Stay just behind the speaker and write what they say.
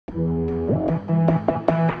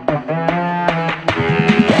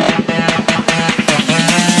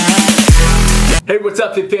Hey, what's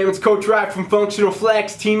up, Fit Fam? It's Coach Rye from Functional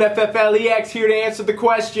Flex, Team FFLEX, here to answer the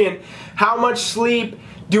question, how much sleep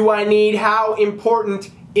do I need? How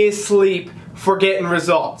important is sleep for getting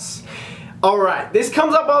results? Alright, this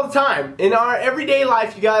comes up all the time. In our everyday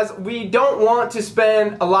life, you guys, we don't want to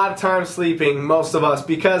spend a lot of time sleeping, most of us,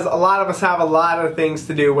 because a lot of us have a lot of things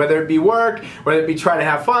to do, whether it be work, whether it be trying to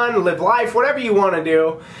have fun, live life, whatever you want to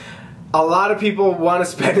do. A lot of people want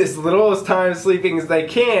to spend as little as time sleeping as they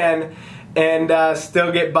can and still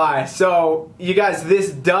get by. So you guys,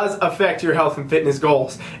 this does affect your health and fitness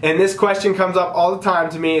goals. And this question comes up all the time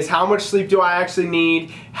to me is, how much sleep do I actually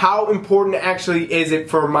need? How important actually is it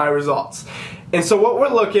for my results? And so what we're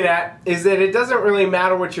looking at is that it doesn't really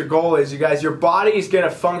matter what your goal is, you guys. Your body is going to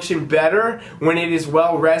function better when it is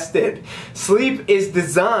well rested. Sleep is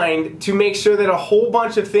designed to make sure that a whole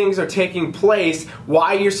bunch of things are taking place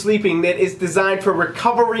while you're sleeping that is designed for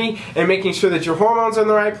recovery and making sure that your hormones are in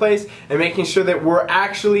the right place and making sure that we're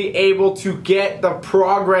actually able to get the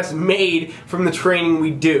progress made from the training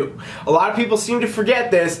we do. A lot of people seem to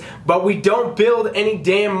forget this, but we don't build any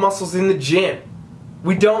damn muscles in the gym.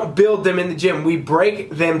 We don't build them in the gym. We break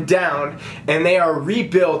them down and they are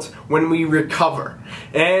rebuilt when we recover.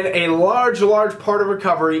 And a large part of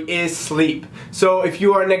recovery is sleep. So if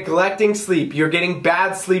you are neglecting sleep, you're getting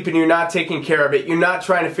bad sleep and you're not taking care of it, you're not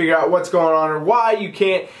trying to figure out what's going on or why you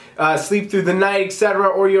can't sleep through the night, etc.,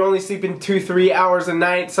 or you're only sleeping 2-3 hours a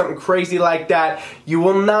night, something crazy like that, you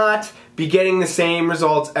will not be getting the same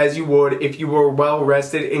results as you would if you were well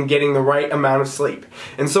rested and getting the right amount of sleep.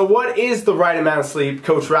 And so what is the right amount of sleep,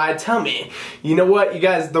 Coach Rye? Tell me. You know what, you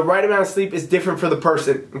guys, the right amount of sleep is different for the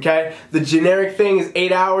person, okay? The generic thing is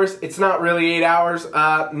 8 hours. It's not really 8 hours.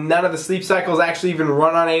 None of the sleep cycles actually even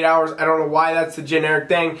run on 8 hours. I don't know why that's the generic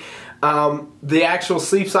thing. The actual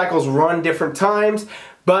sleep cycles run different times,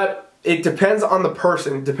 but it depends on the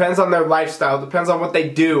person, it depends on their lifestyle, it depends on what they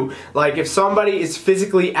do. Like if somebody is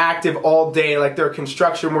physically active all day, like they're a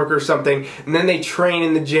construction worker or something, and then they train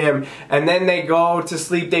in the gym, and then they go to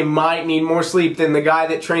sleep, they might need more sleep than the guy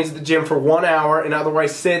that trains at the gym for 1 hour and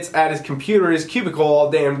otherwise sits at his computer, his cubicle all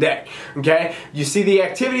damn day, okay? You see, the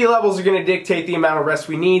activity levels are going to dictate the amount of rest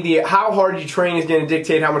we need, how hard you train is going to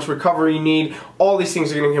dictate how much recovery you need, all these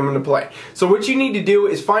things are going to come into play. So what you need to do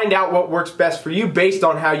is find out what works best for you based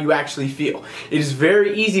on how you actually feel. It is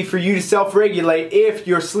very easy for you to self-regulate if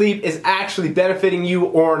your sleep is actually benefiting you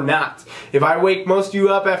or not. If I wake most of you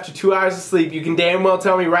up after 2 hours of sleep, you can damn well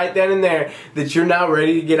tell me right then and there that you're not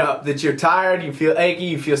ready to get up, that you're tired, you feel achy,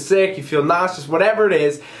 you feel sick, you feel nauseous, whatever it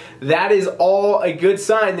is. That is all a good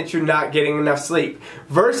sign that you're not getting enough sleep.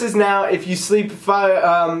 Versus now, if you sleep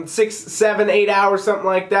 6, 7, 8 hours, something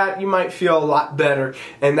like that, you might feel a lot better.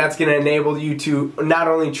 And that's going to enable you to not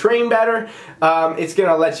only train better, it's going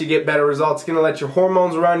to let you get better results. It's going to let your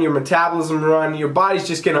hormones run, your metabolism run, your body's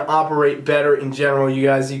just going to operate better in general, you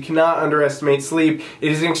guys. You cannot underestimate sleep.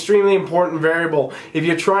 It is an extremely important variable. If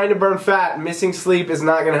you're trying to burn fat, missing sleep is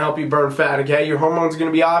not going to help you burn fat, okay? Your hormones are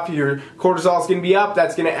going to be off, your cortisol is going to be up,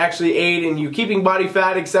 that's going to actually aid in you keeping body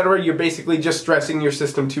fat, etc. You're basically just stressing your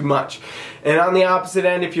system too much. And on the opposite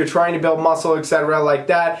end, if you're trying to build muscle, etc., like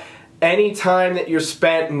that, any time that you're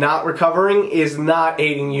spent not recovering is not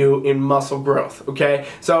aiding you in muscle growth, okay?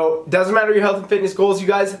 So, doesn't matter your health and fitness goals, you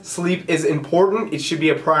guys, sleep is important. It should be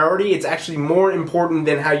a priority. It's actually more important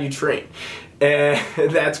than how you train. And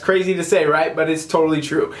that's crazy to say, right? But it's totally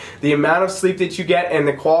true. The amount of sleep that you get and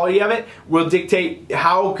the quality of it will dictate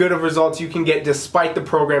how good of results you can get despite the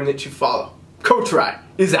program that you follow. Coach Rye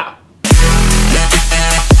is out.